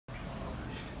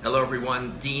Hello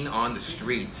everyone, Dean on the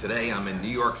street. Today I'm in New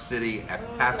York City at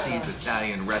Patsy's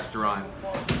Italian restaurant.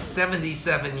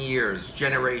 77 years,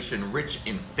 generation, rich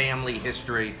in family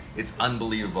history. It's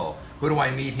unbelievable. Who do I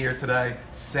meet here today?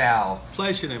 Sal.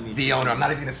 Pleasure to meet you. The owner. I'm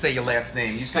not even going to say your last name.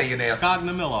 You say your name. Scott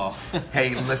Namillo.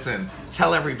 Hey, listen,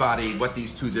 tell everybody what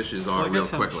these two dishes are real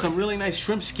quickly. Some really nice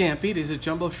shrimp scampi. These are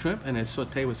jumbo shrimp and it's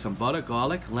sauteed with some butter,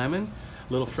 garlic, lemon,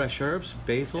 little fresh herbs,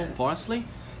 basil, parsley,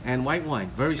 and white wine.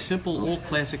 Very simple, old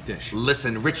classic dish.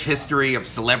 Listen, rich history of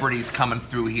celebrities coming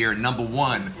through here. Number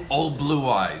one, Old Blue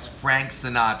Eyes, Frank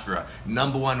Sinatra.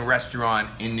 Number one restaurant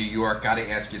in New York. Gotta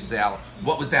ask you, Sal,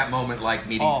 what was that moment like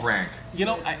meeting Frank? You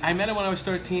know, I met him when I was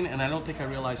 13, and I don't think I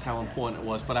realized how important it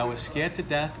was, but I was scared to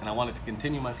death, and I wanted to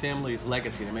continue my family's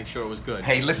legacy to make sure it was good.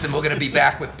 Hey, listen, we're gonna be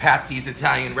back with Patsy's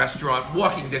Italian restaurant,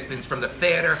 walking distance from the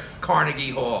theater,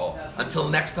 Carnegie Hall. Until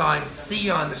next time, see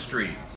you on the street.